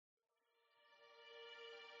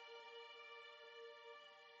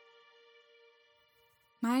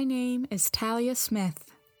My name is Talia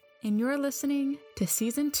Smith, and you're listening to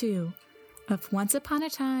Season 2 of Once Upon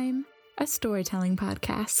a Time, a storytelling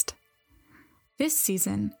podcast. This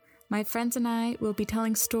season, my friends and I will be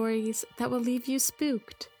telling stories that will leave you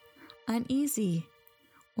spooked, uneasy,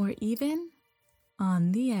 or even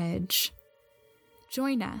on the edge.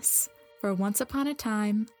 Join us for Once Upon a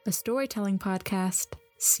Time, a storytelling podcast,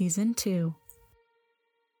 Season 2.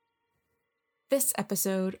 This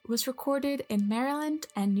episode was recorded in Maryland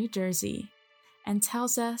and New Jersey and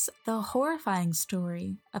tells us the horrifying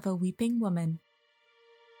story of a weeping woman.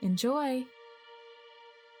 Enjoy!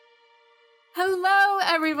 Hello,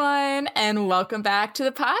 everyone, and welcome back to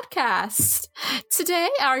the podcast. Today,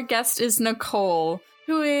 our guest is Nicole,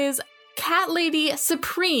 who is Cat Lady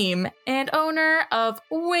Supreme and owner of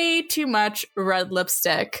Way Too Much Red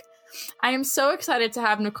Lipstick. I am so excited to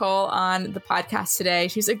have Nicole on the podcast today.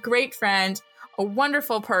 She's a great friend, a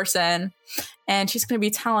wonderful person, and she's going to be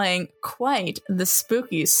telling quite the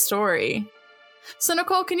spooky story. So,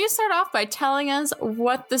 Nicole, can you start off by telling us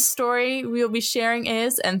what the story we'll be sharing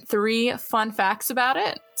is and 3 fun facts about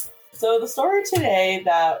it? So the story today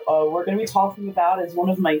that we're going to be talking about is one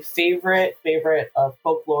of my favorite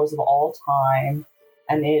folklores of all time,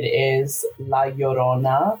 and it is La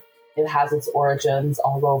Llorona. It has its origins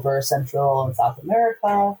all over Central and South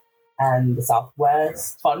America and the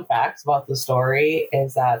Southwest. Fun facts about the story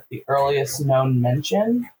is that the earliest known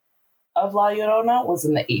mention of La Llorona was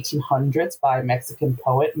in the 1800s by Mexican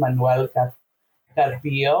poet Manuel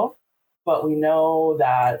Carpio, but we know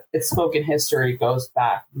that its spoken history goes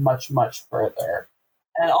back much, much further.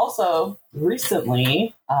 And also,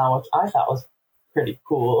 recently, which I thought was pretty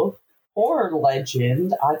cool, horror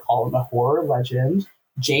legend, I call him a horror legend,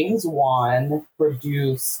 James Wan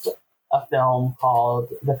produced a film called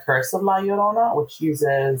The Curse of La Llorona, which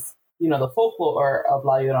uses, the folklore of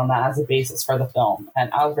La Llorona as a basis for the film.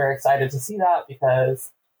 And I was very excited to see that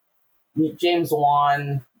because James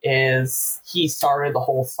Wan he started the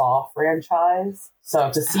whole Saw franchise.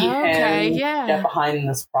 So to see him get behind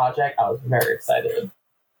this project, I was very excited.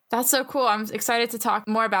 That's so cool. I'm excited to talk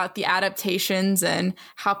more about the adaptations and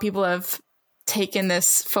how people have taken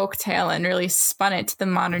this folk tale and really spun it to the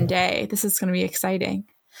modern day. This is going to be exciting.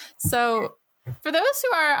 So for those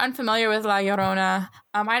who are unfamiliar with La Llorona,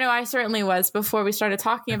 I know I certainly was before we started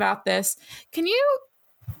talking about this. Can you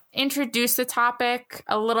introduce the topic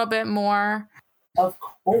a little bit more? Of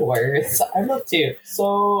course. I'd love to.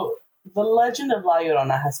 So the legend of La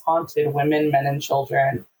Llorona has haunted women, men, and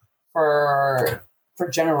children for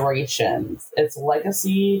generations. Its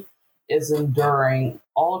legacy is enduring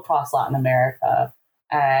all across Latin America.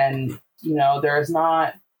 And, there is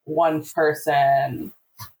not one person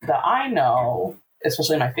that I know,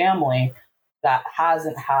 especially my family, that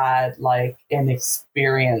hasn't had an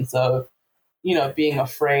experience of, being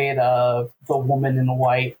afraid of the woman in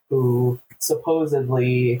white who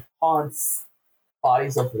supposedly haunts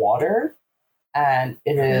bodies of water. And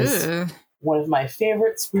it is one of my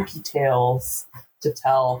favorite spooky tales to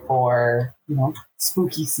tell for,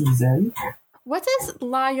 spooky season. What does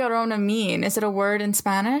La Llorona mean? Is it a word in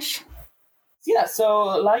Spanish? Yeah,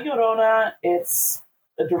 so La Llorona, it's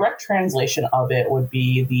a direct translation of it would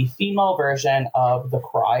be the female version of the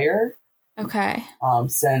crier. Okay.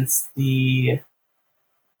 Since the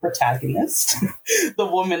protagonist, the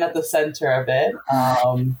woman at the center of it,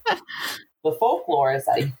 the folklore is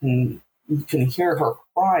that you can hear her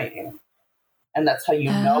crying, and that's how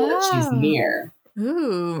you know that she's near.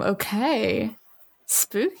 Ooh, okay.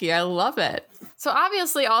 Spooky. I love it. So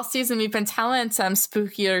obviously all season we've been telling some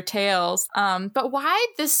spookier tales. But why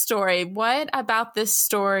this story? What about this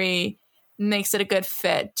story makes it a good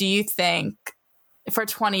fit, do you think, for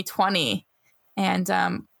 2020?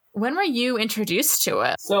 And when were you introduced to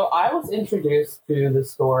it? So I was introduced to the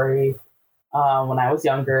story when I was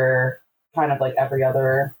younger, kind of like every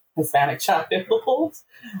other Hispanic child.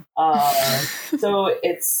 So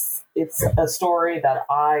it's a story that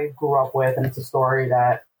I grew up with, and it's a story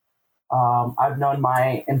that I've known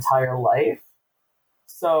my entire life.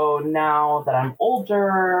 So now that I'm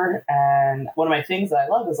older, and one of my things that I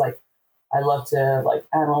love is I love to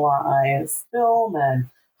analyze film and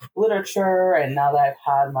literature. And now that I've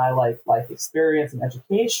had my life experience and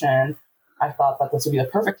education, I thought that this would be the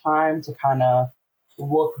perfect time to kind of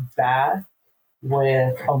look back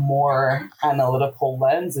with a more analytical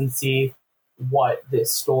lens and see what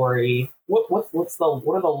this story, what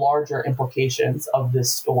are the larger implications of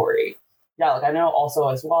this story. Yeah, I know also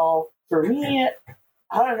as well, for me,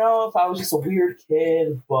 I don't know if I was just a weird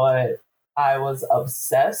kid, but I was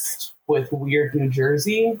obsessed with weird New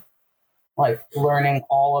Jersey, learning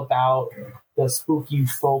all about the spooky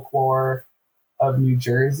folklore of New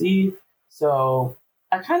Jersey. So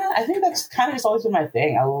I think that's kind of just always been my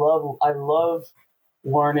thing. I love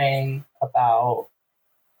learning about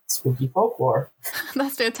spooky folklore.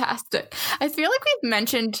 That's fantastic. I feel like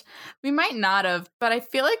we might not have, but I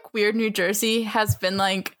feel like Weird New Jersey has been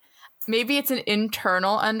like, maybe it's an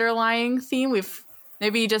internal underlying theme.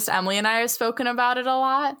 Maybe just Emily and I have spoken about it a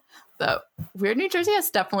lot. But Weird New Jersey has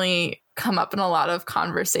definitely come up in a lot of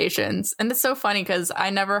conversations. And it's so funny because I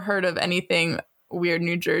never heard of anything Weird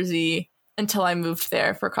New Jersey until I moved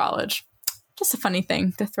there for college. Just a funny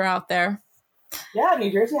thing to throw out there. Yeah,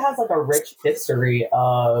 New Jersey has like a rich history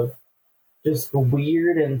of just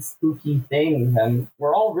weird and spooky things, and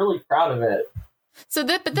we're all really proud of it. So,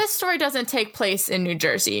 but this story doesn't take place in New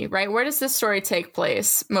Jersey, right? Where does this story take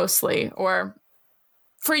place mostly? Or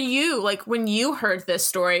for you, like when you heard this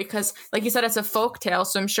story, because like you said, it's a folk tale,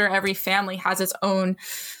 so I'm sure every family has its own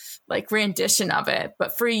like rendition of it.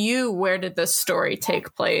 But for you, where did this story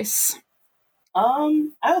take place? I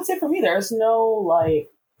would say for me, there's no like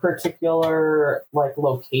particular like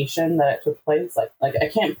location that it took place. Like I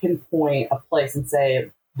can't pinpoint a place and say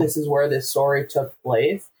this is where this story took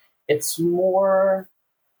place. It's more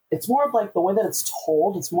of like the way that it's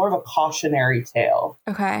told. It's more of a cautionary tale.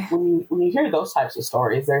 Okay. When you hear those types of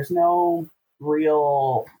stories, there's no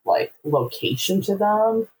real like location to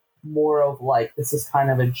them. More of like this is kind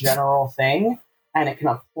of a general thing, and it can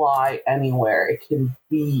apply anywhere. It can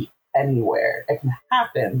be anywhere. It can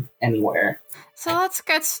happen anywhere. So let's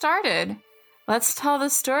get started. Let's tell the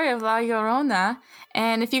story of La Llorona.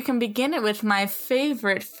 And if you can begin it with my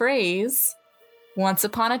favorite phrase, once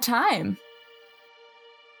upon a time.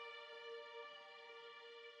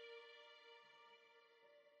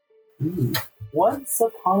 Once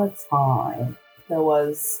upon a time, there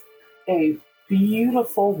was a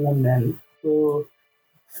beautiful woman who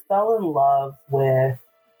fell in love with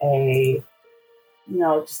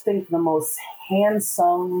just think the most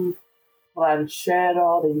handsome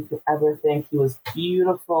ranchero that you could ever think. He was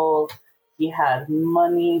beautiful. He had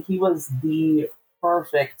money. He was the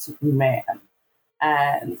perfect man.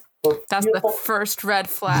 And that's the first red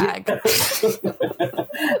flag.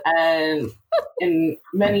 And in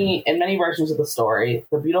many versions of the story,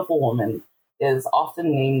 the beautiful woman is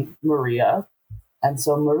often named Maria. And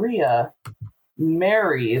so Maria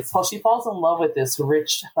she falls in love with this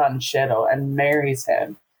rich ranchero and marries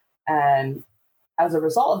him. And as a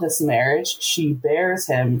result of this marriage, she bears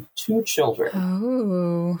him 2 children.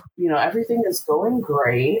 Oh. Everything is going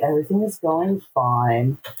great. Everything is going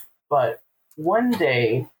fine. But one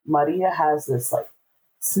day, Maria has this like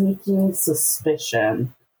sneaking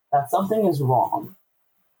suspicion that something is wrong.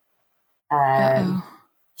 And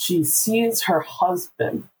she sees her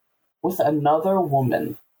husband with another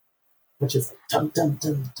woman, which is dum dum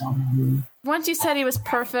dum dum. Once you said he was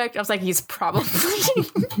perfect, I was like, he's probably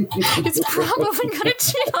gonna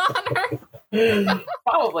cheat on her.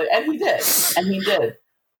 Probably, and he did.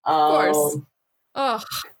 Of course. Ugh.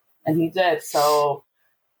 And he did. So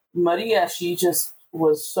Maria, she just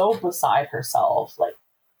was so beside herself. Like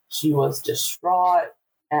she was distraught,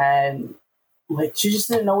 and like she just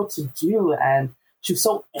didn't know what to do, and she was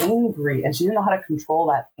so angry, and she didn't know how to control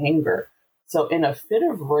that anger. So in a fit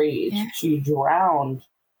of rage, she drowned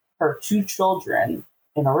her 2 children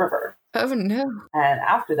in a river. Oh, no. And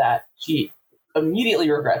after that, she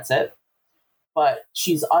immediately regrets it, but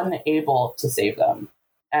she's unable to save them.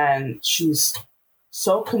 And she's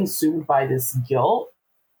so consumed by this guilt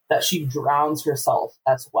that she drowns herself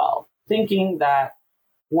as well, thinking that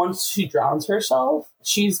once she drowns herself,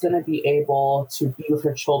 she's going to be able to be with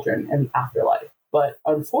her children in the afterlife. But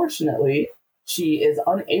unfortunately, she is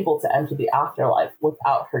unable to enter the afterlife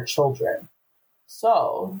without her children.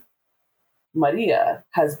 So Maria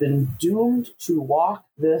has been doomed to walk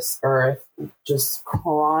this earth just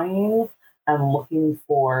crying and looking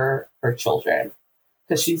for her children.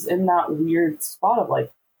 Because she's in that weird spot of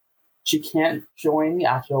like, she can't join the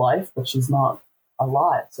afterlife, but she's not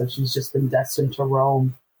alive. So she's just been destined to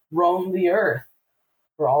roam the earth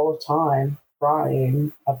for all of time,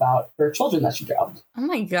 crying about her children that she drowned. Oh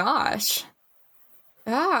my gosh.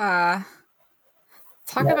 Talk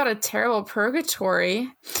about a terrible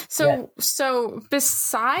purgatory. So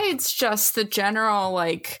besides just the general,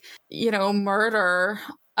 murder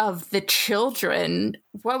of the children,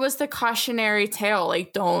 what was the cautionary tale?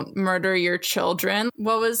 Like, don't murder your children.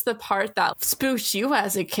 What was the part that spooked you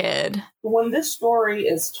as a kid? When this story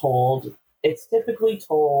is told, it's typically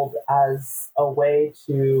told as a way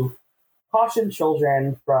to caution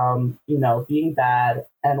children from, being bad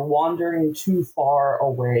and wandering too far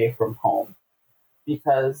away from home.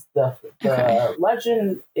 because the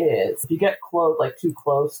legend is if you get close, like too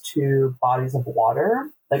close to bodies of water,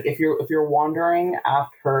 like if you're wandering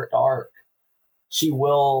after dark, she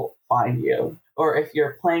will find you. Or if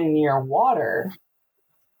you're playing near water,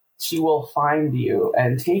 she will find you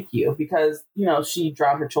and take you because, you know, she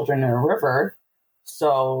drowned her children in a river.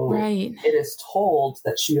 So Right. it is told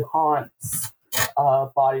that she haunts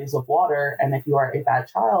bodies of water. And if you are a bad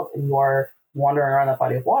child and you are wandering around that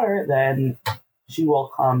body of water, then she will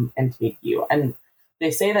come and take you. And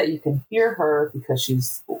they say that you can hear her because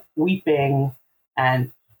she's weeping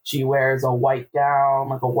and she wears a white gown,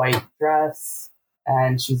 like a white dress,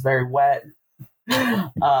 and she's very wet.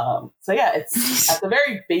 So yeah, it's at the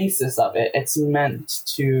very basis of it, it's meant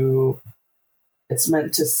to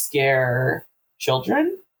scare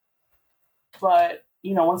children. But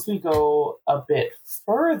you know, once we go a bit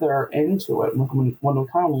further into it, when we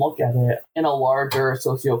kind of look at it in a larger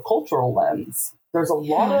sociocultural lens, there's a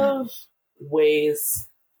lot of ways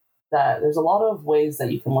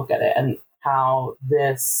that you can look at it, and how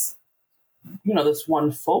this, you know, this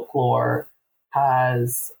one folklore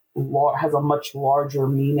has a much larger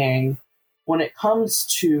meaning when it comes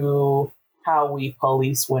to how we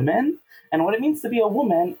police women and what it means to be a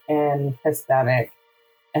woman in Hispanic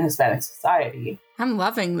society. I'm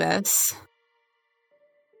loving this.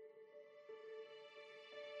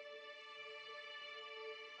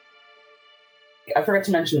 I forgot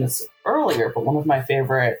to mention this earlier, but one of my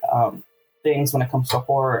favorite things when it comes to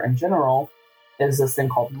horror in general is this thing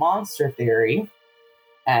called monster theory.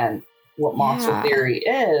 And what monster theory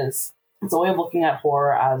is, it's a way of looking at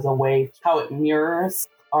horror as a way how it mirrors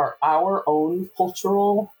our own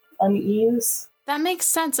cultural unease. That makes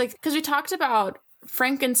sense. Like, because we talked about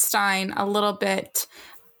Frankenstein a little bit.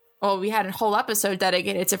 Well, we had a whole episode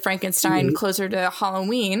dedicated to Frankenstein closer to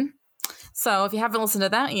Halloween. So if you haven't listened to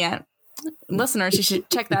that yet, listeners, you should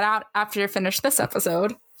check that out after you finish this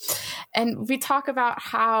episode. And we talk about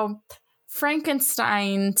how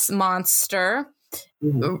Frankenstein's monster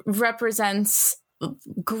represents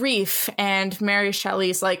grief and Mary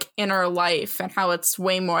Shelley's like inner life, and how it's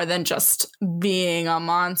way more than just being a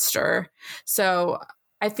monster. So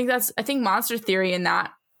I think monster theory in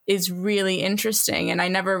that is really interesting. And I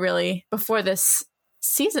never really, before this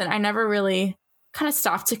season, I never really kind of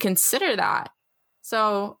stopped to consider that.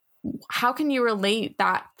 So how can you relate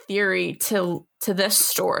that theory to this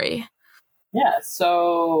story? Yeah,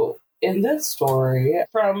 so in this story,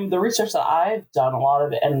 from the research that I've done, a lot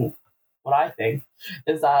of it, and what I think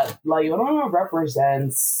is that La Llorona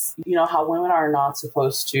represents, you know, how women are not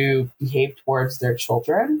supposed to behave towards their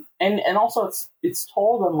children, and also it's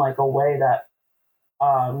told in like a way that,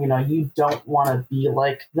 you know, you don't want to be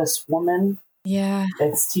like this woman. Yeah,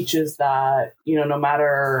 it teaches that, you know, no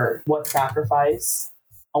matter what sacrifice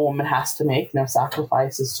a woman has to make, no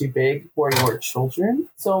sacrifice is too big for your children.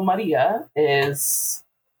 So Maria is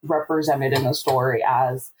represented in the story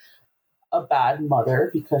as a bad mother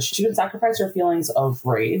because she would sacrifice her feelings of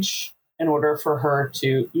rage in order for her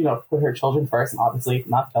to, you know, put her children first and obviously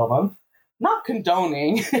not kill them. Not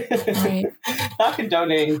condoning, not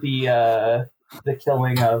condoning the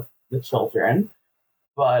killing of the children.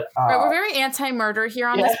 But we're very anti-murder here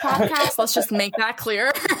on this podcast. Let's just make that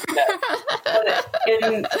clear. But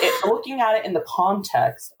looking at it in the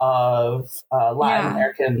context of Latin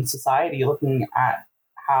American society, looking at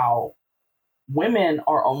how women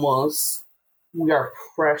we are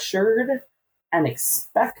pressured and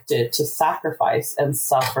expected to sacrifice and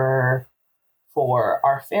suffer for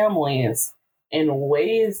our families in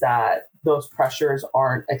ways that those pressures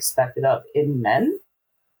aren't expected of in men.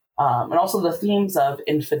 And also the themes of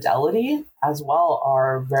infidelity as well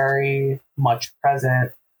are very much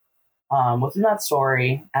present within that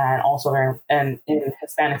story, and also and in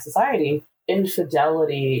Hispanic society,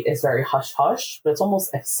 infidelity is very hush hush, but it's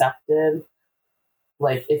almost accepted.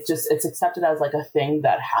 Like it's accepted as like a thing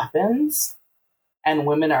that happens, and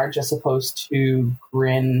women are just supposed to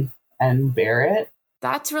grin and bear it.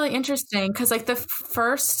 That's really interesting because like the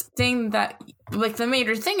first thing that like the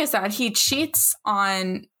major thing is that he cheats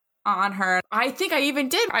on her. I think I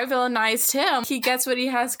villainized him. He gets what he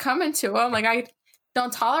has coming to him. Like I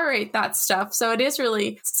don't tolerate that stuff. So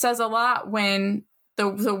it says a lot when the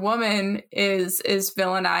woman is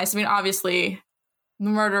villainized. I mean, obviously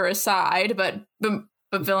murder aside, but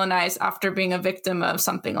villainized after being a victim of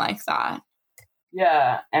something like that.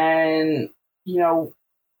 Yeah. And, you know,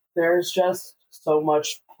 there's just so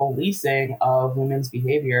much policing of women's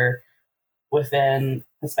behavior within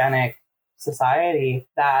Hispanic society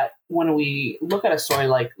that when we look at a story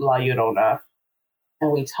like La Llorona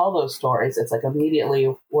and we tell those stories, it's like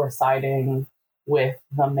immediately we're citing with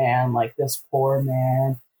the man, like this poor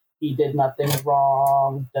man. He did nothing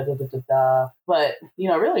wrong, da da da da da. But,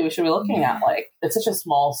 really, we should be looking at, like, it's such a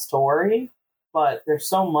small story, but there's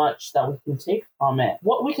so much that we can take from it.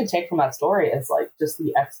 What we can take from that story is, like, just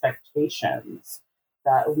the expectations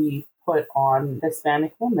that we put on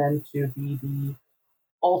Hispanic women to be the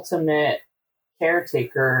ultimate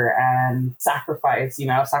caretaker and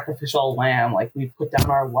sacrificial lamb. Like, we put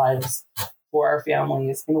down our lives for our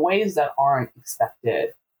families in ways that aren't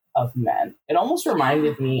expected of men. It almost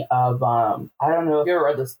reminded me of, I don't know if you ever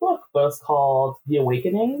read this book, but it's called The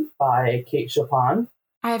Awakening by Kate Chopin.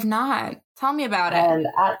 I have not. Tell me about it. And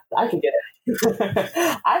I could get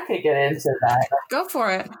I could get into that. Go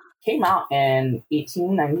for it. Came out in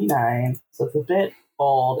 1899, so it's a bit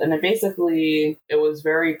old. And it was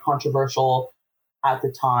very controversial at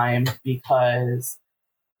the time because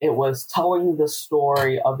it was telling the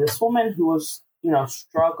story of this woman who was,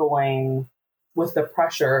 struggling with the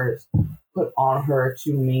pressures put on her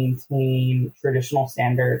to maintain traditional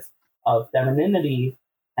standards of femininity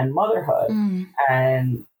and motherhood.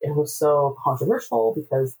 And it was so controversial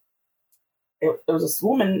because it was this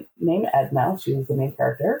woman named Edna. She was the main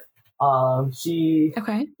character. She,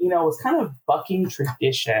 was kind of bucking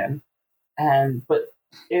tradition. But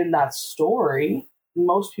in that story,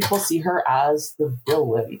 most people see her as the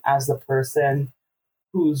villain, as the person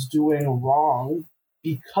who's doing wrong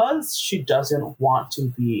because she doesn't want to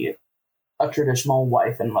be a traditional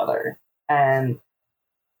wife and mother. And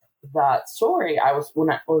that story, when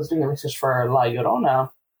I was doing the research for La Llorona,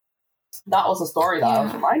 that was a story that I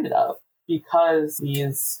was reminded of, because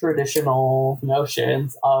these traditional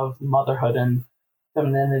notions of motherhood and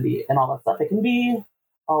femininity and all that stuff, it can be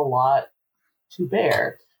a lot to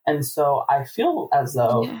bear. And so I feel as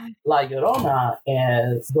though La Llorona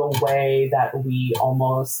is the way that we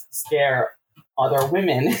almost scare other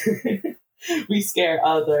women. We scare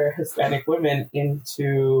other Hispanic women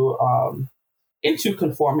into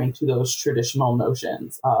conforming to those traditional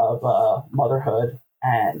notions of motherhood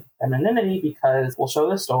and femininity, because we'll show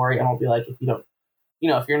this story and we'll be like, if you don't,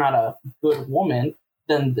 if you're not a good woman,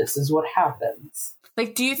 then this is what happens.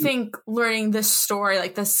 Like, do you think learning this story,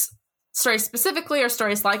 like this story specifically, or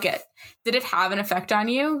stories like it, did it have an effect on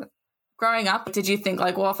you growing up? Did you think,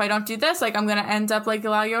 like, well, if I don't do this, like, I'm going to end up like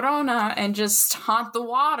La Llorona and just haunt the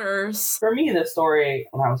waters? For me, this story,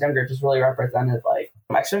 when I was younger, just really represented, like,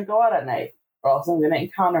 I shouldn't go out at night, or else I'm going to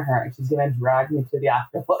encounter her and she's going to drag me to the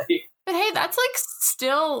afterlife. But hey, that's like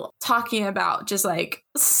still talking about just like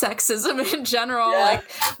sexism in general. Like,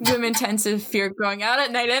 women tend to fear going out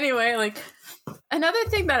at night anyway. Like, another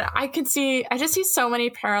thing that I just see so many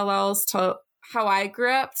parallels to how I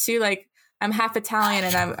grew up too. Like, I'm half Italian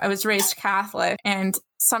and I was raised Catholic, and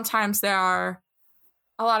sometimes there are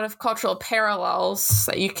a lot of cultural parallels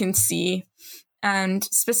that you can see, and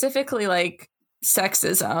specifically like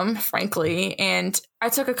sexism, frankly. And I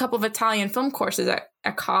took a couple of Italian film courses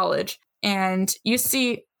at college, and you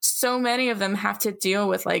see so many of them have to deal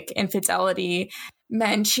with like infidelity,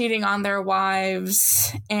 men cheating on their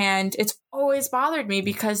wives. And it's always bothered me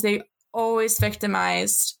because they always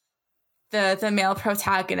victimized the male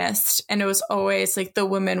protagonist. And it was always like the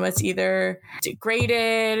woman was either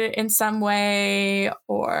degraded in some way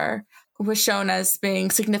or was shown as being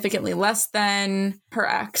significantly less than her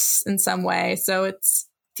ex in some way. So it's,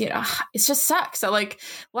 it just sucks. So like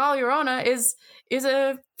La Llorona is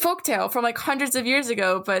a folktale from like hundreds of years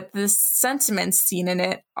ago, but the sentiments seen in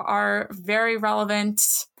it are very relevant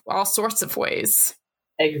all sorts of ways.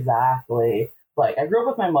 Exactly. Like, I grew up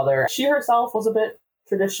with my mother. She herself was a bit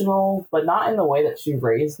traditional, but not in the way that she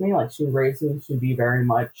raised me. Like, she raised me to be very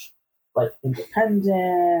much like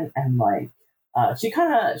independent, and like she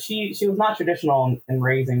was not traditional in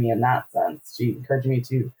raising me in that sense. She encouraged me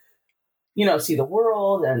to see the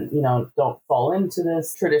world and don't fall into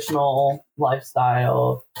this traditional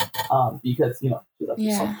lifestyle, because she's like,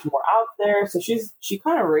 there's so much more out there. So she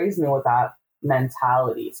kind of raised me with that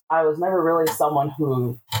mentality. I was never really someone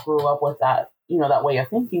who grew up with that that way of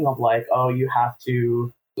thinking of like, oh, you have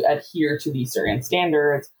to adhere to these certain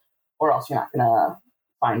standards or else you're not gonna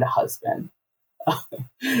find a husband.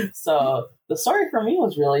 So the story for me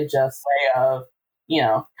was really just a way of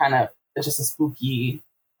kind of, it's just a spooky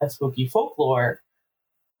folklore.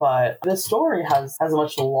 But this story has a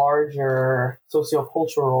much larger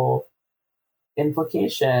sociocultural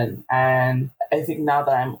implication. And I think now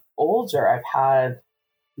that I'm older, I've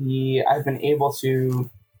been able to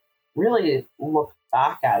really look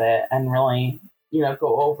back at it and really,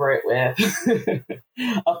 go over it with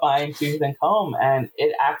a fine tooth and comb. And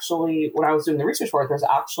it actually, when I was doing the research for it, there's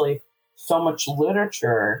actually so much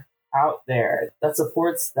literature out there that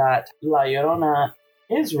supports that La Llorona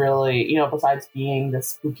is really, besides being this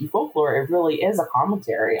spooky folklore, it really is a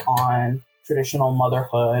commentary on traditional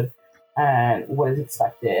motherhood and what is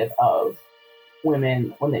expected of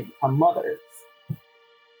women when they become mothers.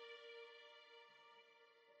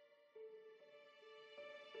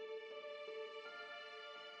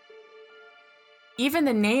 Even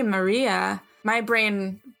the name Maria, my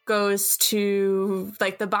brain goes to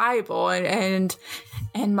like the Bible and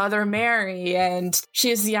Mother Mary, and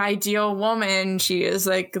she is the ideal woman. She is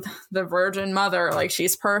like the Virgin Mother, like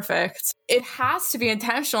she's perfect. It has to be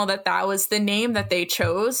intentional that was the name that they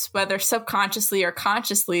chose, whether subconsciously or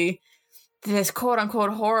consciously. This quote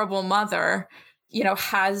unquote horrible mother,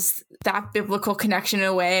 has that biblical connection in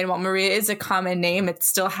a way. And while Maria is a common name, it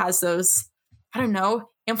still has those,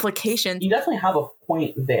 implications. You definitely have a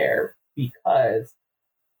point there, because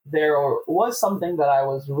there was something that I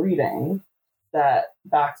was reading that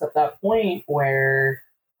backs up that point where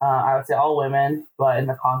I would say all women, but in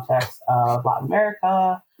the context of Latin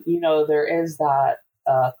America, there is that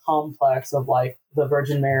complex of like the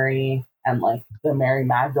Virgin Mary and like the Mary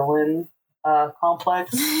Magdalene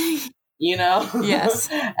complex, Yes.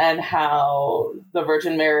 And how the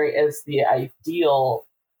Virgin Mary is the ideal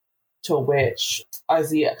to which as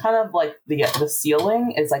the kind of like the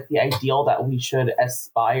ceiling is like the ideal that we should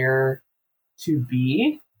aspire to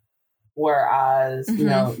be, whereas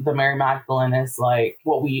the Mary Magdalene is like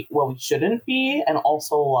what we shouldn't be, and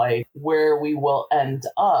also like where we will end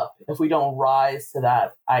up if we don't rise to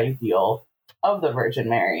that ideal of the Virgin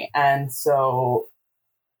Mary. And so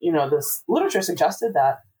this literature suggested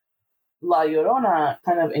that La Llorona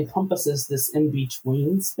kind of encompasses this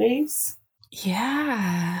in-between space.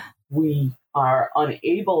 Yeah. We are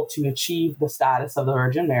unable to achieve the status of the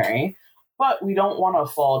Virgin Mary, but we don't want to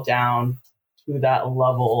fall down to that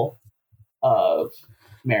level of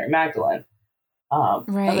Mary Magdalene. Right.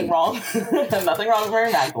 Nothing wrong. Nothing wrong with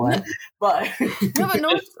Mary Magdalene. But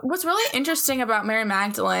what's really interesting about Mary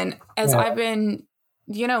Magdalene, as I've been,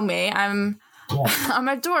 me, I'm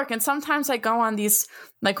a dork, and sometimes I go on these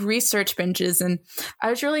like research binges, and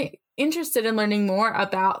I was really interested in learning more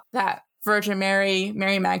about that Virgin Mary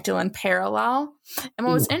Magdalene parallel. And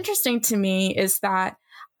what was interesting to me is that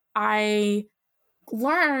I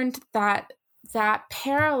learned that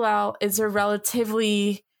parallel is a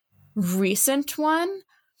relatively recent one.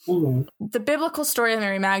 Mm-hmm. The biblical story of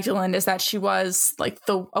Mary Magdalene is that she was like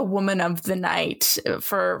a woman of the night,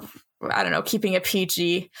 for keeping it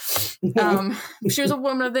PG. She was a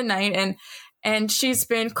woman of the night, and she's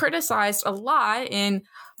been criticized a lot in,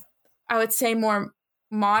 I would say, more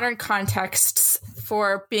modern contexts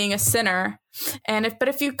for being a sinner. And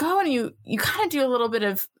if you go and you kind of do a little bit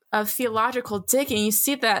of theological digging, you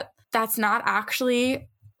see that that's not actually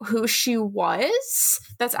who she was.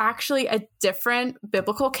 That's actually a different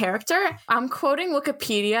biblical character. I'm quoting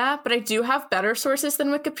Wikipedia, but I do have better sources than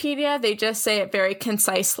Wikipedia. They just say it very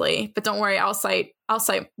concisely. But don't worry, I'll cite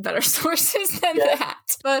better sources than that.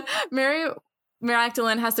 But Mary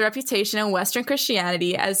Magdalene has the reputation in Western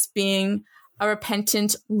Christianity as being a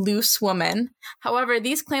repentant, loose woman. However,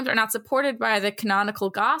 these claims are not supported by the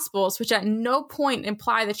canonical Gospels, which at no point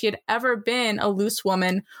imply that she had ever been a loose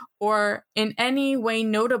woman or in any way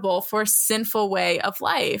notable for a sinful way of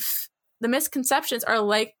life. The misconceptions are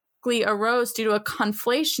likely arose due to a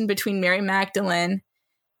conflation between Mary Magdalene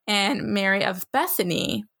and Mary of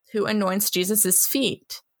Bethany, who anoints Jesus'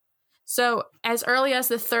 feet. So as early as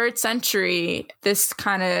the 3rd century, this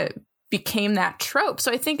kind of became that trope.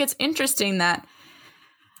 So I think it's interesting that,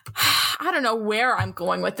 I don't know where I'm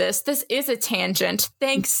going with this. This is a tangent.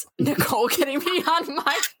 Thanks, Nicole, getting me on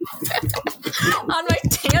my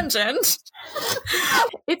tangent.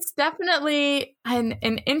 It's definitely an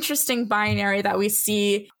interesting binary that we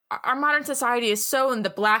see. Our modern society is so in the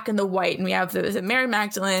black and the white, and we have the Mary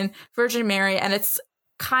Magdalene, Virgin Mary, and it's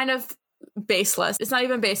kind of baseless. It's not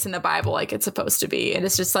even based in the Bible like it's supposed to be. And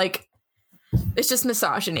it's just like, it's just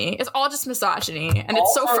misogyny. It's all just misogyny, and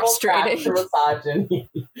it's so frustrating. Misogyny.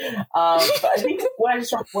 But I think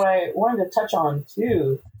what I wanted to touch on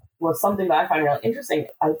too was something that I find really interesting.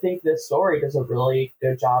 I think this story does a really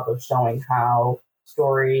good job of showing how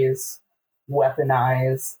stories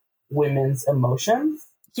weaponize women's emotions.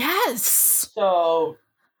 Yes. So,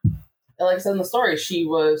 like I said in the story, she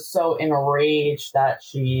was so enraged that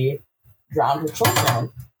she drowned her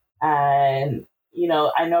children, and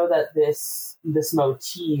I know that this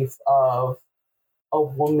motif of a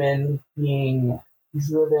woman being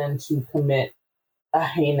driven to commit a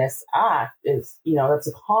heinous act is, that's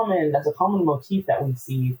a common motif that we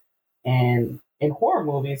see in horror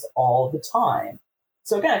movies all the time.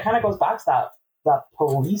 So again, it kind of goes back to that that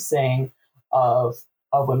policing of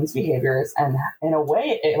women's behaviors, and in a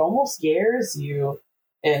way it almost scares you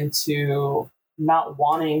into not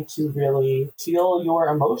wanting to really feel your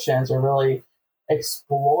emotions or really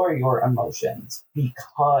explore your emotions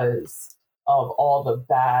because of all the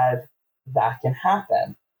bad that can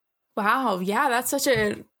happen. Wow, yeah, that's such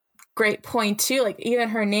a great point too. Like even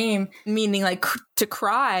her name meaning like to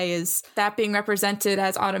cry, is that being represented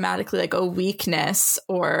as automatically like a weakness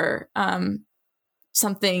or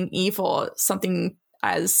something evil, something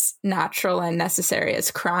as natural and necessary as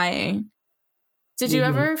crying. Did you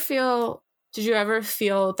ever feel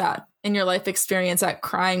that in your life experience that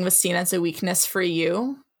crying was seen as a weakness for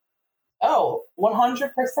you? Oh,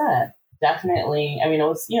 100%. Definitely. I mean, it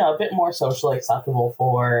was, a bit more socially acceptable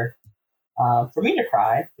for me to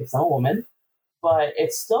cry because I'm a woman, but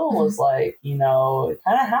it still was like, you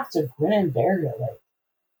kind of have to grin and bear it.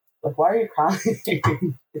 Like, why are you crying?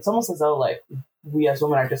 It's almost as though like we as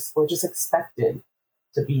women we're just expected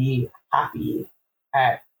to be happy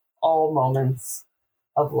at all moments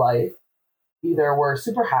of life. Either we're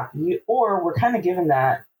super happy or we're kind of given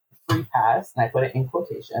that free pass, and I put it in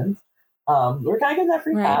quotations. We're kind of given that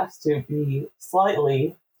free pass to be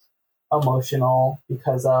slightly emotional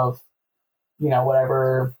because of,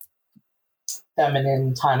 whatever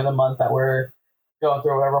feminine time of the month that we're going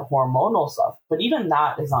through, whatever hormonal stuff. But even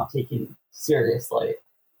that is not taken seriously.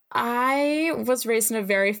 I was raised in a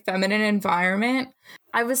very feminine environment.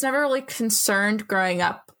 I was never really concerned growing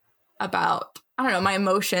up about, I don't know, my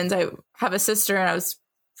emotions. I have a sister, and I was,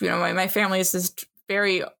 my family is just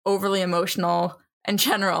very overly emotional in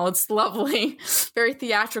general. It's lovely, very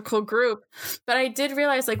theatrical group. But I did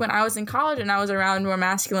realize, like, when I was in college and I was around more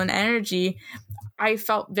masculine energy, I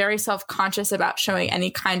felt very self-conscious about showing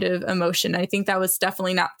any kind of emotion. I think that was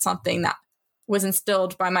definitely not something that was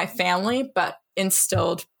instilled by my family, but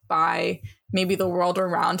instilled by maybe the world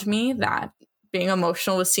around me, that being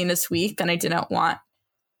emotional was seen as weak. And I didn't want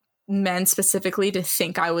men specifically to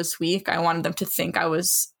think I was weak. I wanted them to think I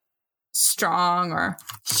was strong or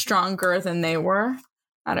stronger than they were.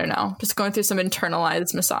 I don't know. Just going through some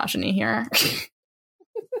internalized misogyny here.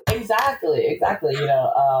 Exactly.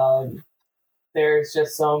 There's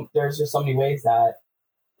just so many ways that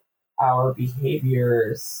our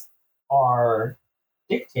behaviors are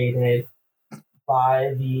dictated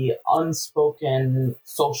by the unspoken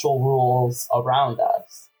social rules around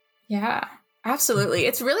us. Yeah, absolutely.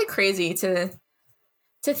 It's really crazy to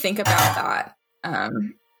think about that.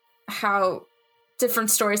 How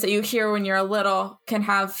different stories that you hear when you're a little can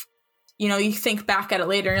have, you think back at it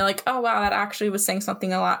later and you're like, oh, wow, that actually was saying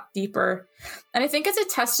something a lot deeper. And I think it's a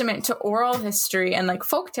testament to oral history and like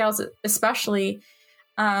folk tales, especially,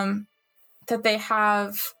 that they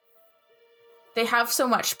have so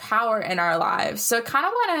much power in our lives. So I kind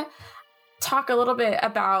of want to talk a little bit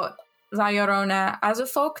about La Llorona as a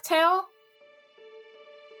folk tale.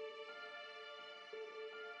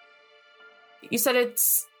 You said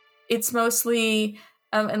it's mostly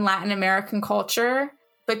in Latin American culture,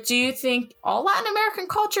 but do you think all Latin American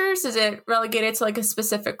cultures, is it relegated to like a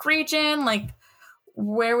specific region? Like,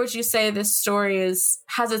 where would you say this story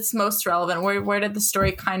has its most relevant? Where did the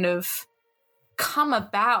story kind of come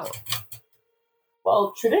about?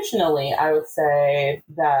 Well, traditionally, I would say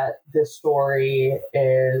that this story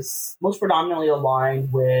is most predominantly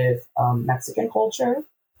aligned with Mexican culture.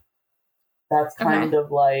 That's kind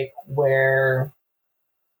of like where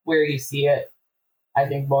you see it, I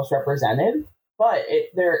think, most represented. But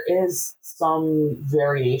there is some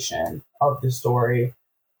variation of the story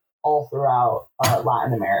all throughout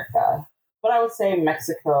Latin America. But I would say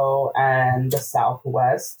Mexico and the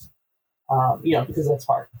Southwest, because of its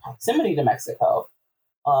proximity to Mexico,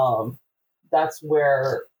 that's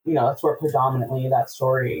where predominantly that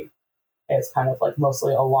story is kind of like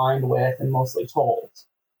mostly aligned with and mostly told.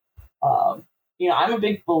 I'm a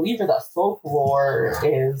big believer that folklore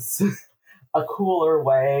is a cooler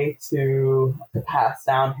way to pass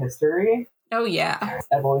down history. Oh, yeah.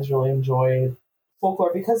 I've always really enjoyed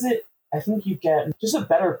folklore because I think you get just a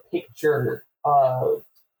better picture of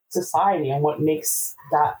society and what makes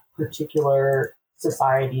that particular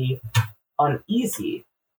society uneasy.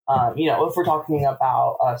 If we're talking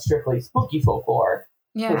about strictly spooky folklore,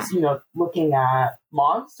 because, looking at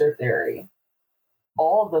monster theory,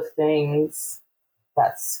 all the things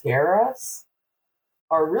that scare us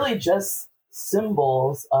are really just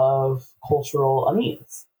symbols of cultural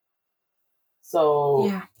unease.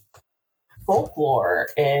 So folklore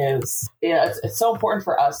is, it's so important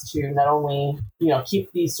for us to not only,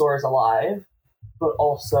 keep these stories alive, but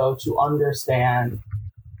also to understand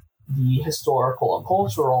the historical and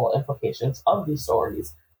cultural implications of these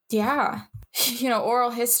stories Yeah.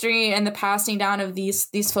 Oral history and the passing down of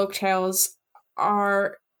these folk tales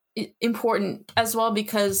are important as well,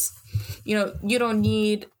 because you don't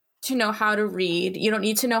need to know how to read, you don't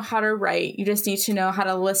need to know how to write, you just need to know how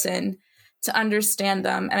to listen to understand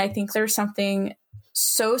them. And I think there's something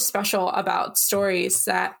so special about stories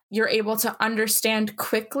that you're able to understand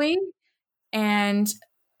quickly and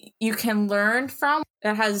you can learn from,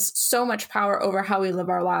 that has so much power over how we live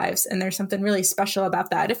our lives. And there's something really special about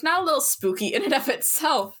that, if not a little spooky in and of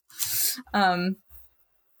itself.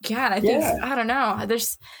 Yeah, and I think, I don't know,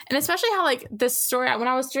 and especially how, like, this story, when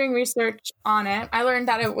I was doing research on it, I learned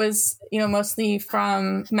that it was, mostly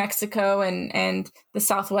from Mexico and the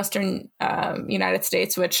southwestern United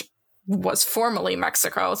States, which was formerly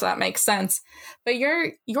Mexico, so that makes sense. But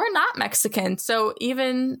you're not Mexican, so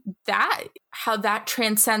even that, how that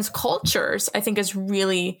transcends cultures, I think is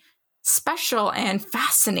really special and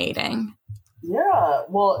fascinating. Yeah,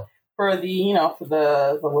 well, for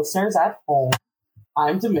the listeners at home,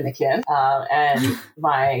 I'm Dominican, and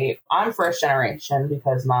I'm first generation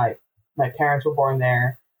because my parents were born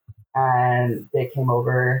there, and they came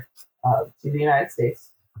over to the United States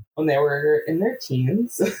when they were in their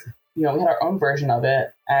teens. We had our own version of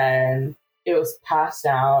it, and it was passed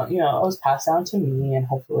down. It was passed down to me, and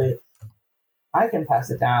hopefully, I can pass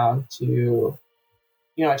it down to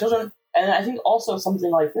my children. And I think also something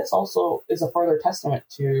like this also is a further testament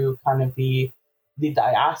to kind of the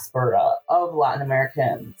diaspora of Latin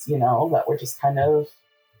Americans, that we're just kind of,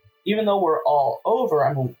 even though we're all over,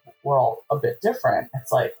 I mean, we're all a bit different.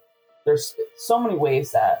 It's like, there's so many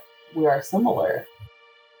ways that we are similar.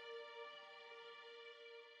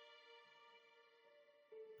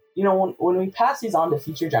 When we pass these on to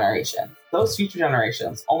future generations, those future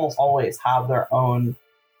generations almost always have their own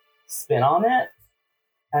spin on it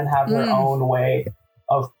and have their own way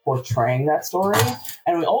of portraying that story.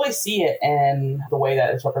 And we always see it in the way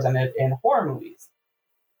that it's represented in horror movies.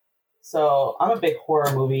 So I'm a big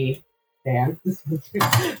horror movie fan.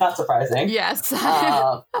 Not surprising. Yes.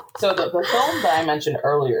 So the film that I mentioned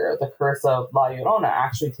earlier, The Curse of La Llorona,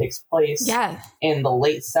 actually takes place in the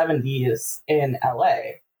late 70s in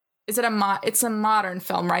LA. Is it it's a modern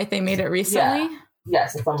film, right? They made it recently? Yeah.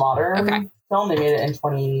 Yes, it's a modern film. They made it in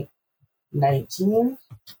 2019.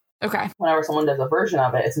 Okay. Whenever someone does a version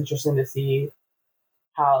of it, it's interesting to see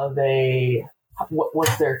how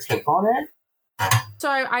what's their take on it. So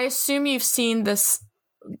I assume you've seen this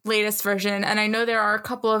latest version, and I know there are a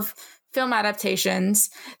couple of film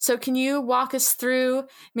adaptations. So can you walk us through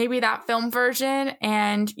maybe that film version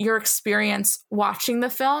and your experience watching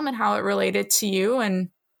the film and how it related to you and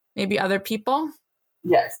maybe other people?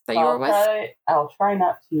 Yes. That you were with? I'll try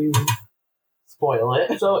not to spoil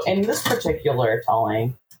it. So in this particular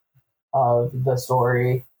telling of the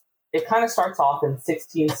story, it kind of starts off in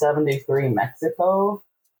 1673 Mexico.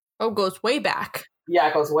 Oh, goes way back. Yeah,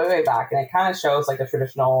 it goes way, way back. And it kind of shows like a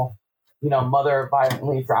traditional, mother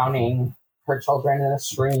violently drowning her children in a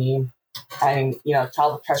stream. And,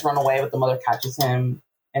 child tries to run away, but the mother catches him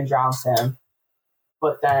and drowns him.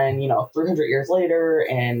 But then, 300 years later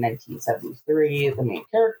in 1973, the main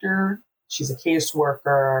character, she's a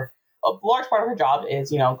caseworker. A large part of her job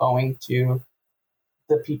is, going to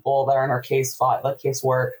the people that are in her case file, like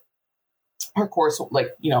casework, her course,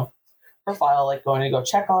 her file, going to go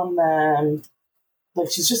check on them.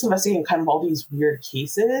 She's just investigating kind of all these weird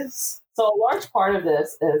cases. So a large part of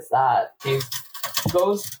this is that she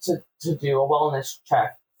goes to do a wellness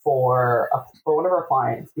check for one of her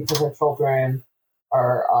clients because her children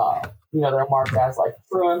are, they're marked as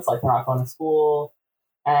truants, they're not going to school.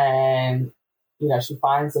 And, she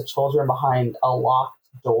finds the children behind a locked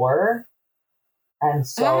door. And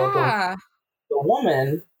so the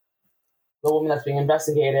woman that's being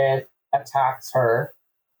investigated attacks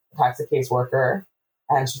the caseworker,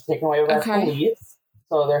 and she's taken away by police.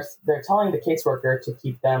 So they're telling the caseworker to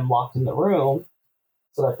keep them locked in the room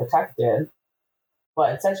so they're protected.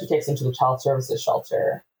 But instead she takes them to the child services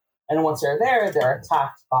shelter. And once they're there, they're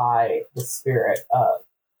attacked by the spirit of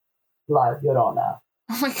La Llorona.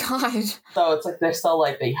 Oh my God. So it's they're still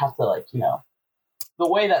they have to the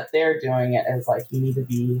way that they're doing it is you need to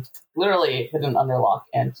be literally hidden under lock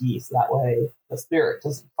and key, so that way the spirit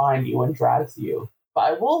doesn't find you and drags you. But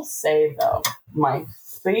I will say though, my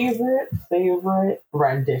favorite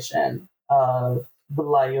rendition of the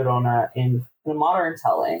La Llorona in a modern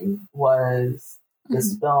telling was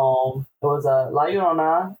this film. It was a La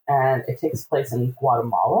Llorona, and it takes place in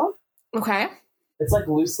Guatemala. Okay. It's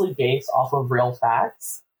loosely based off of real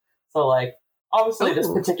facts. So obviously this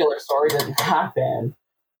particular story didn't happen,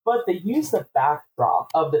 but they used the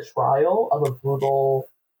backdrop of the trial of a brutal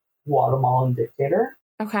Guatemalan dictator.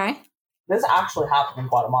 Okay. This actually happened in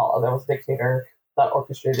Guatemala. There was a dictator that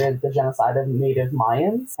orchestrated the genocide of native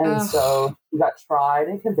Mayans. And so he got tried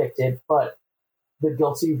and convicted, but the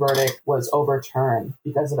guilty verdict was overturned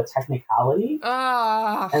because of a technicality.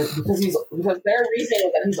 And because their reason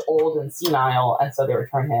was that he's old and senile, and so they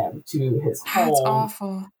returned him to his home. That's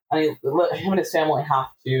awful. And him and his family have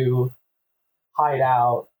to hide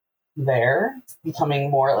out there,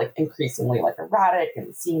 becoming more like increasingly like erratic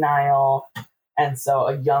and senile. And so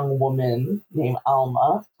a young woman named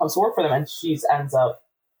Alma comes to work for them, and she ends up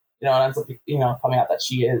coming out that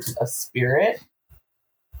she is a spirit.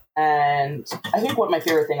 And I think what my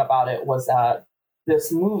favorite thing about it was that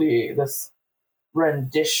this movie, this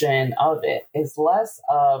rendition of it, is less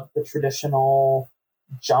of the traditional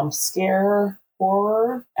jump scare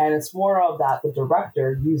horror, and it's more of that the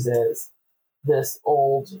director uses this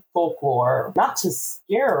old folklore not to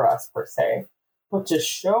scare us per se, but to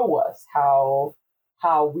show us how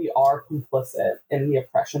we are complicit in the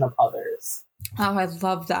oppression of others. Oh, I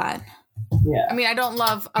love that. Yeah. I mean, I don't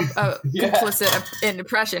love a complicit in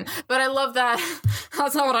oppression, but I love that.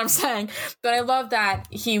 That's not what I'm saying. But I love that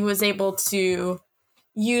he was able to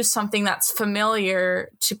use something that's familiar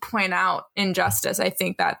to point out injustice. I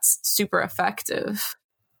think that's super effective.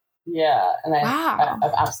 Yeah, and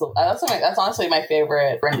I've absolutely that's honestly my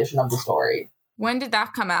favorite rendition of the story. When did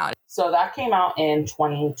that come out? So that came out in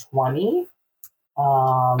 2020.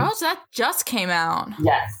 So that just came out.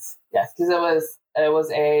 Yes, because it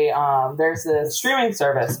was a there's a streaming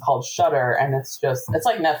service called Shudder, and it's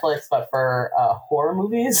like Netflix but for horror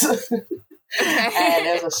movies. Okay. And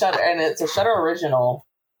it's a Shudder original,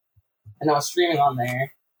 and I was streaming on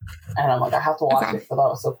there, and I'm like, I have to watch it because I thought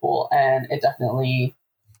it was so cool, and it definitely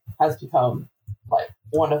has become like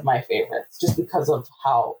one of my favorites just because of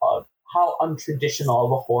how untraditional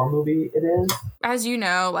of a horror movie it is. As you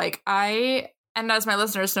know, and as my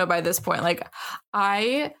listeners know by this point,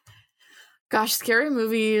 scary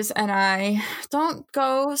movies and I don't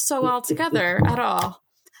go so well together at all.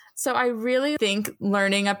 So I really think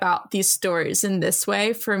learning about these stories in this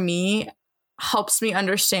way, for me, helps me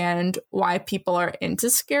understand why people are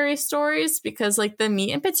into scary stories, because the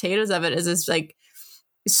meat and potatoes of it is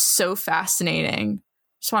so fascinating.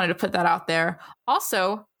 Just wanted to put that out there.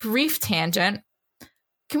 Also, brief tangent.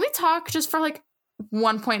 Can we talk just for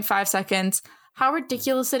 1.5 seconds how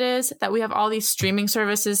ridiculous it is that we have all these streaming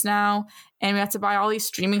services now, and we have to buy all these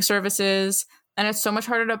streaming services, and it's so much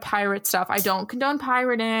harder to pirate stuff. I don't condone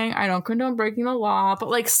pirating. I don't condone breaking the law,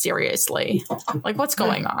 but seriously, what's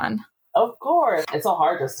going on? Of course. It's so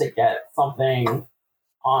hard just to get something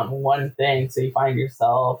on one thing, so you find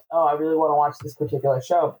yourself, I really want to watch this particular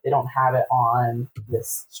show, but they don't have it on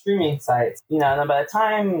this streaming site. And then by the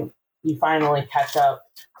time you finally catch up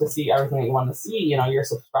to see everything that you want to see, you're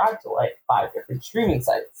subscribed to 5 different streaming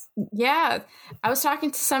sites. Yeah. I was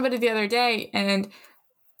talking to somebody the other day, and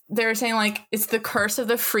they were saying it's the curse of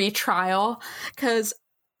the free trial, because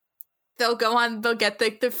they'll get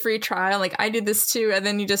the free trial. I do this too. And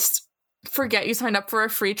then you just forget you signed up for a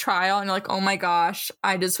free trial, and you're like, oh my gosh,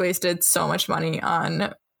 I just wasted so much money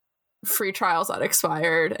on free trials that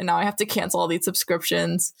expired, and now I have to cancel all these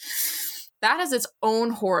subscriptions. That is its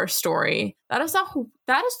own horror story. That is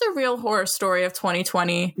the real horror story of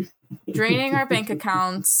 2020. Draining our bank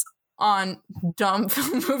accounts on dumb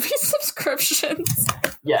film movie subscriptions.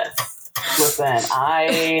 Yes. Listen,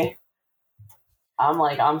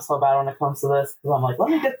 I'm so bad when it comes to this, because I'm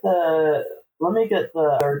let me get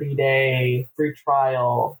the 30-day free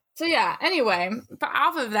trial. So yeah, anyway, but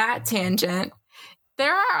off of that tangent,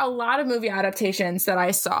 there are a lot of movie adaptations that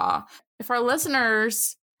I saw. If our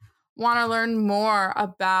listeners want to learn more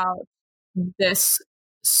about this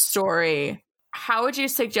story, how would you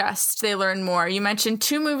suggest they learn more? You mentioned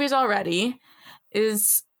 2 movies already.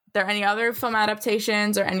 Is there any other film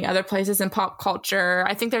adaptations or any other places in pop culture?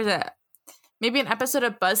 I think there's maybe an episode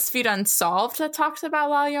of BuzzFeed Unsolved that talks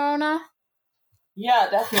about La Llorona. Yeah,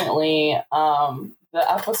 definitely.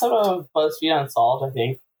 The episode of BuzzFeed Unsolved, I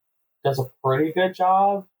think, does a pretty good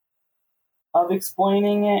job of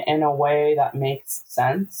explaining it in a way that makes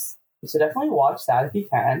sense. So definitely watch that if you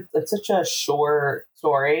can. It's such a short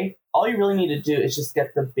story. All you really need to do is just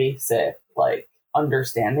get the basic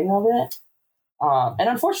understanding of it. And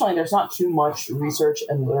unfortunately, there's not too much research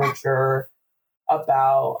and literature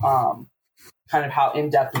about kind of how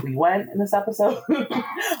in-depth we went in this episode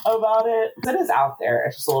about it. It is out there.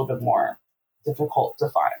 It's just a little bit more difficult to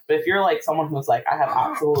find. But if you're someone who's I have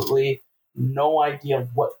absolutely no idea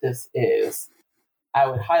what this is, I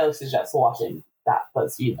would highly suggest watching that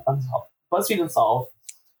BuzzFeed Unsolved.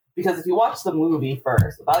 Because if you watch the movie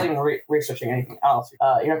first, without even researching anything else, you're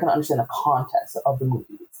not going to understand the context of the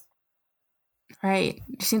movies. Right.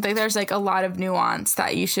 It seems like there's like a lot of nuance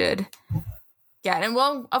that you should get. And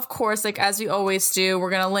well, of course, like as we always do, we're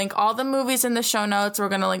going to link all the movies in the show notes. We're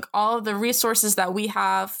going to link all of the resources that we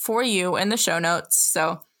have for you in the show notes.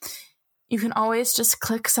 So you can always just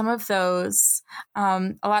click some of those.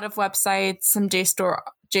 A lot of websites, some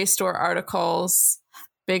JSTOR articles,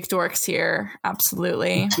 big dorks here.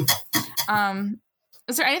 Absolutely.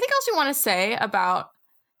 Is there anything else you want to say about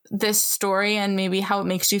this story and maybe how it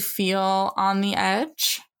makes you feel on the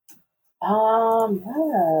edge? Yeah.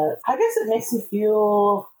 I guess it makes me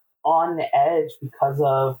feel on the edge because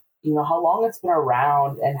of, how long it's been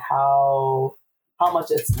around and how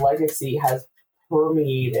much its legacy has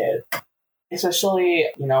permeated, especially,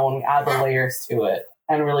 when we add the layers to it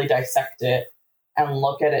and really dissect it and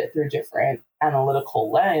look at it through different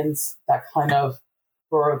analytical lens. That kind of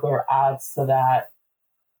further adds to that,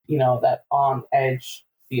 that on edge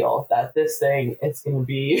feel that this thing is going to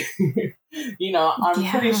be, I'm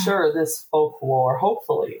pretty sure this folklore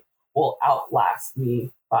hopefully will outlast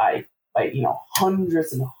me by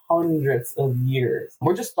hundreds and hundreds of years.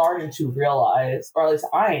 We're just starting to realize, or at least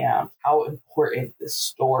I am, how important this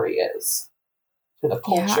story is to the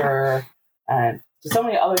culture and to so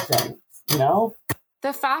many other things,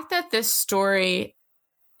 The fact that this story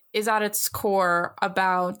is at its core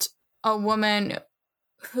about a woman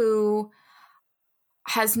who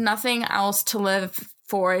has nothing else to live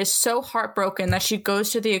for, is so heartbroken that she goes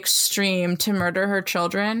to the extreme to murder her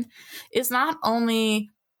children, is not only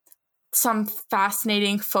some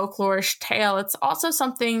fascinating folklorish tale, it's also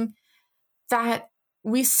something that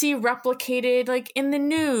we see replicated like in the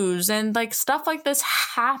news, and like stuff like this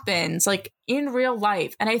happens like in real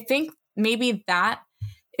life. And I think maybe that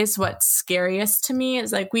is what's scariest to me,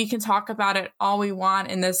 is like we can talk about it all we want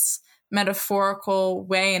in this metaphorical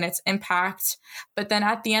way and its impact, but then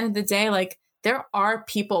at the end of the day, like there are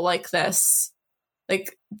people like this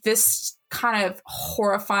kind of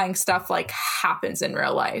horrifying stuff like happens in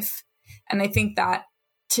real life. And I think that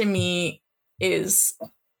to me is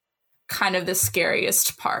kind of the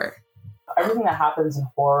scariest part. Everything that happens in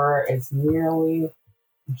horror is merely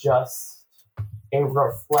just a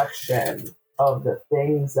reflection of the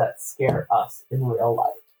things that scare us in real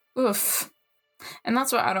life. Oof. And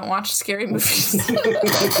that's why I don't watch scary movies.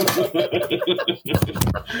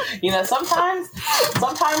 Sometimes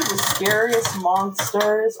the scariest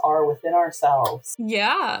monsters are within ourselves.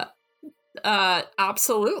 Yeah.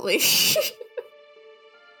 Absolutely.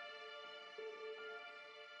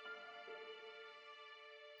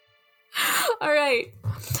 All right.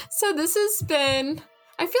 So this has been,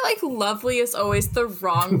 I feel like lovely is always the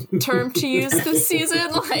wrong term to use this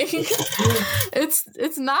season. Like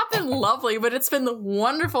it's not been lovely, but it's been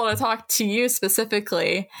wonderful to talk to you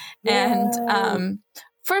specifically. Yay. And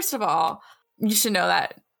first of all, you should know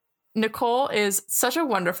that Nicole is such a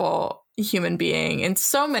wonderful human being in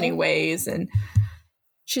so many ways, and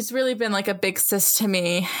she's really been like a big sis to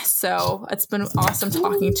me. So it's been awesome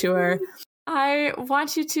talking to her. We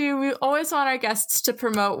always want our guests to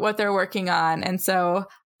promote what they're working on. And so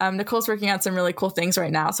Nicole's working on some really cool things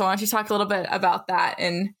right now. So why don't you talk a little bit about that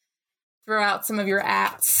and throw out some of your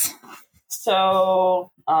apps?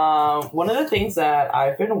 So one of the things that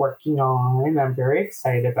I've been working on and I'm very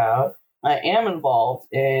excited about, I am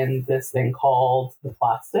involved in this thing called The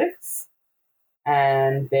Plastics.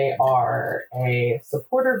 And they are a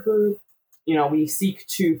supporter group. We seek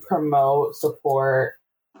to promote, support,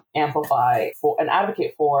 amplify and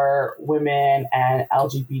advocate for women and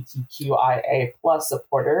LGBTQIA plus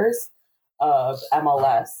supporters of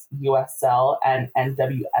MLS, USL, and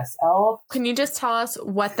NWSL. Can you just tell us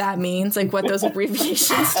what that means, like what those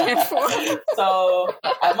abbreviations stand for? So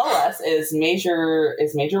MLS is Major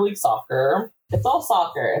League Soccer. It's all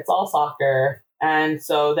soccer. And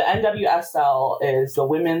so the NWSL is the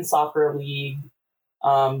Women's Soccer League.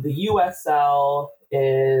 The USL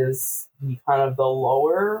is the kind of the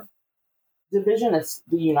lower division. It's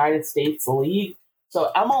the United States League. So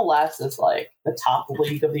MLS is like the top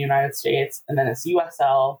league of the United States, and then it's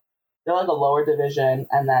USL. They're like a lower division,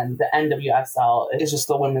 and then the NWSL is just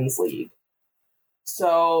the women's league.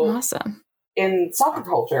 So awesome. In soccer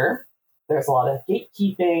culture, there's a lot of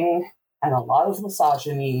gatekeeping and a lot of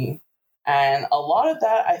misogyny, and a lot of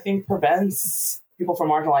that I think prevents people from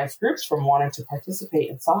marginalized groups from wanting to participate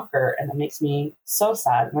in soccer, and it makes me so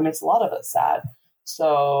sad, and it makes a lot of us sad.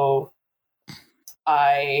 So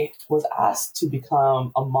I was asked to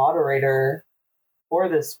become a moderator for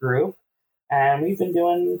this group, and we've been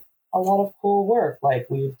doing a lot of cool work. Like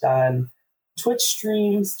we've done Twitch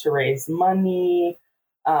streams to raise money.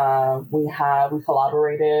 We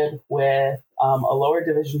collaborated with a lower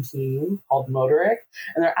division team called Motoric,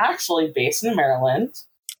 and they're actually based in Maryland.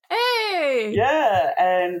 Hey! Yeah,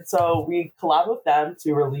 and so we collab with them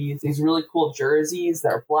to release these really cool jerseys that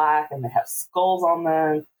are black and they have skulls on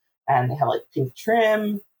them and they have like pink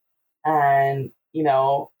trim. And, you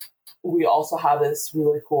know, we also have this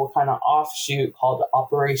really cool kind of offshoot called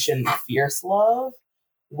Operation Fierce Love,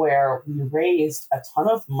 where we raised a ton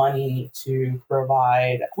of money to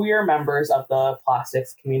provide queer members of the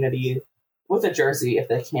plastics community with a jersey if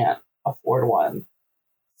they can't afford one.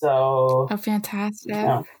 So, oh, fantastic! You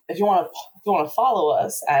know, if you want to follow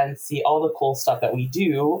us and see all the cool stuff that we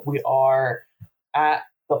do, we are at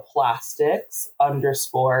the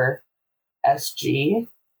plastics_SG,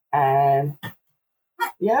 and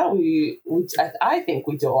yeah, I think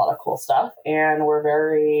we do a lot of cool stuff, and we're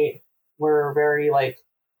very like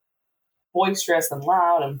boisterous and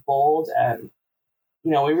loud and bold, and you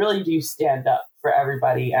know, we really do stand up for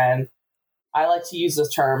everybody. And I like to use the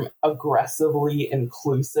term aggressively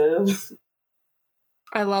inclusive.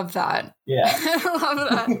 I love that. Yeah. I love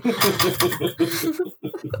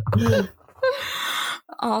that.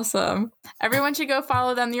 Awesome. Everyone should go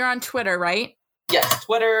follow them. You're on Twitter, right? Yes,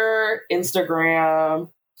 Twitter,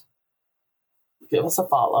 Instagram. Give us a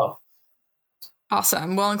follow.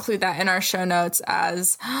 Awesome. We'll include that in our show notes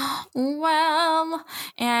as well.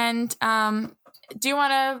 And do you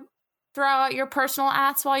want to throw out your personal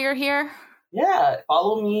ats while you're here? Yeah,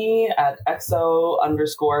 follow me at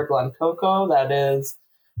XO_GlenCoco. That is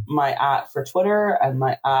my at for Twitter and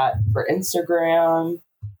my at for Instagram.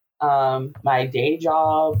 My day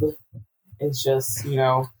job is just, you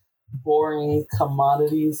know, boring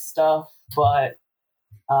commodities stuff. But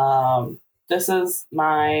this is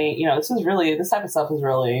my, you know, this type of stuff is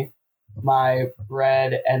really my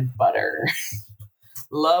bread and butter.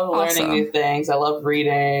 Love learning new things. I love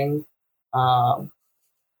reading.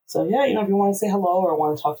 So yeah, you know, if you want to say hello or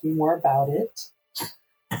want to talk to me more about it,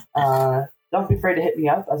 don't be afraid to hit me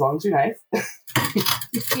up as long as you're nice.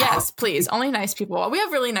 Yes, please. Only nice people. We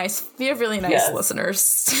have really nice yes.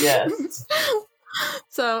 listeners. Yes.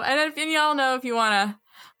 So, and y'all know if you want to,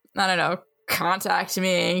 I don't know, contact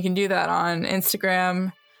me, you can do that on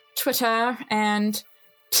Instagram, Twitter, and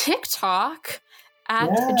TikTok at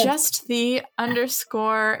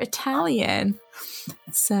 @justThe_Italian.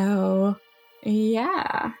 So,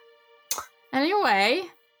 yeah. Anyway,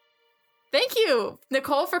 thank you,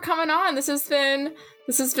 Nicole, for coming on. This has been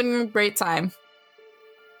a great time.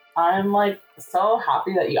 I'm like so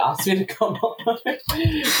happy that you asked me to come on because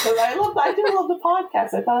I do love the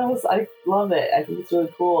podcast. I love it. I think it's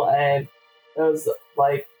really cool, and I was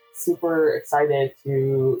like super excited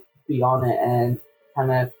to be on it and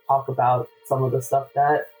kind of talk about some of the stuff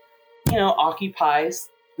that, you know, occupies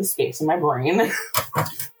the space in my brain.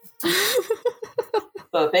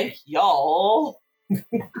 So thank y'all.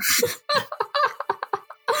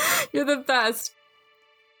 You're the best.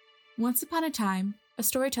 Once Upon a Time, a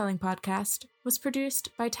storytelling podcast, was produced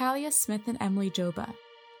by Talia Smith and Emily Joba.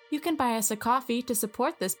 You can buy us a coffee to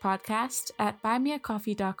support this podcast at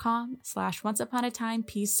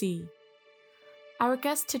buymeacoffee.com/onceuponatimepc. Our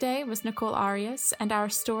guest today was Nicole Arias, and our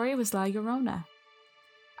story was La Llorona.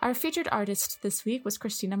 Our featured artist this week was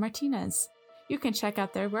Christina Martinez. You can check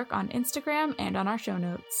out their work on Instagram and on our show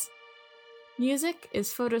notes. Music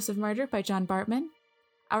is Photos of Murder by John Bartman.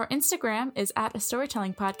 Our Instagram is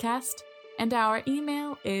 @astorytellingpodcast, and our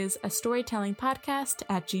email is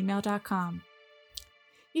astorytellingpodcast@gmail.com.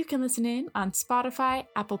 You can listen in on Spotify,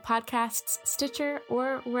 Apple Podcasts, Stitcher,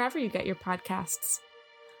 or wherever you get your podcasts.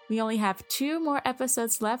 We only have 2 more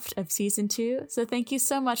episodes left of Season 2, so thank you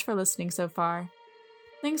so much for listening so far.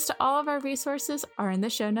 Links to all of our resources are in the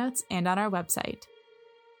show notes and on our website.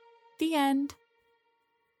 The end.